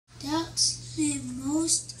spend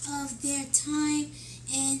most of their time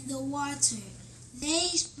in the water. They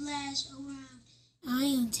splash around. I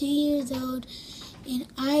am 10 years old and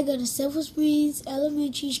I go to Silver Springs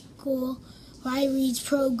Elementary School Y Reads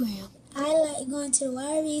program. I like going to the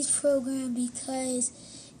Y Reads program because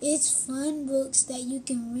it's fun books that you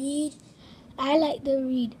can read. I like to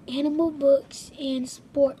read animal books and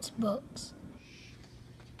sports books.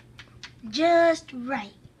 Just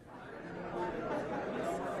right.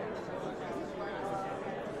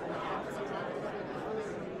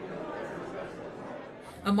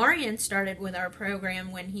 Amarion started with our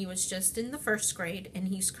program when he was just in the first grade, and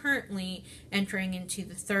he's currently entering into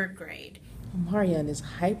the third grade. Amarion is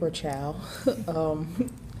hyper child.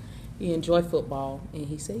 He enjoys football, and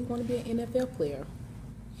he said he want to be an NFL player.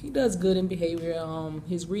 He does good in behavior.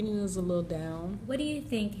 His reading is a little down. What do you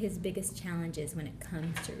think his biggest challenge is when it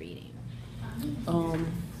comes to reading?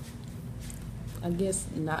 I guess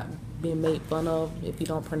not being made fun of if he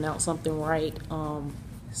don't pronounce something right.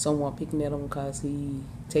 Someone picking at him because he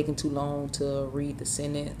taking too long to read the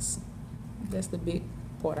sentence. That's the big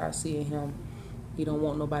part I see in him. He don't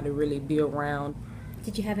want nobody to really be around.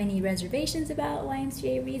 Did you have any reservations about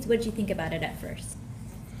YMCA Reads? What did you think about it at first?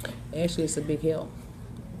 Actually, it's a big help.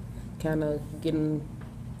 Kind of getting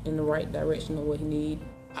in the right direction of what he needs.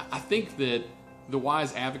 I think that the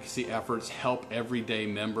WISE advocacy efforts help everyday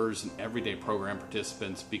members and everyday program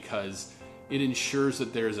participants because it ensures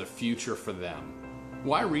that there is a future for them.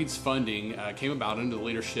 Y Reads funding came about under the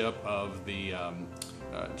leadership of the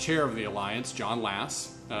chair of the Alliance, John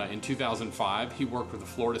Lass. In 2005, he worked with the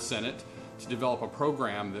Florida Senate to develop a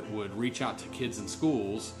program that would reach out to kids in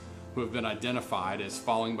schools who have been identified as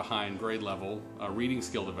falling behind grade level reading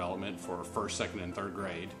skill development for first, second, and third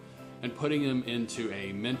grade, and putting them into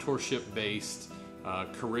a mentorship-based,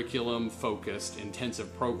 curriculum-focused,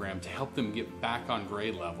 intensive program to help them get back on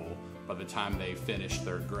grade level by the time they finish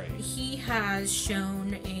third grade. He has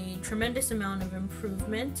shown a tremendous amount of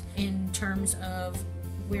improvement in terms of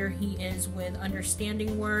where he is with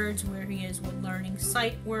understanding words, where he is with learning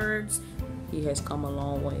sight words. He has come a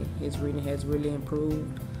long way. His reading has really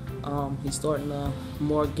improved. He's starting to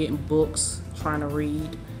more getting books, trying to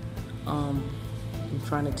read, and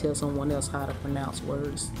trying to tell someone else how to pronounce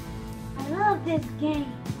words. I love this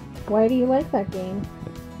game Why do you like that game?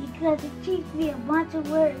 because it teaches me a bunch of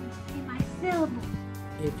words in my syllables.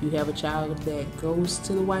 If you have a child that goes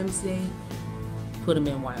to the YMCA, put him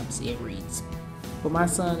in YMCA Reads. But my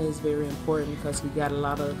son is very important because he got a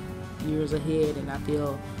lot of years ahead, and I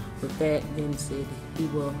feel with that being said, he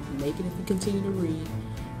will make it if he continue to read,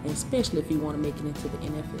 and especially if he want to make it into the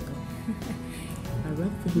NFL. I'd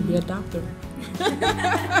rather for him to be a doctor.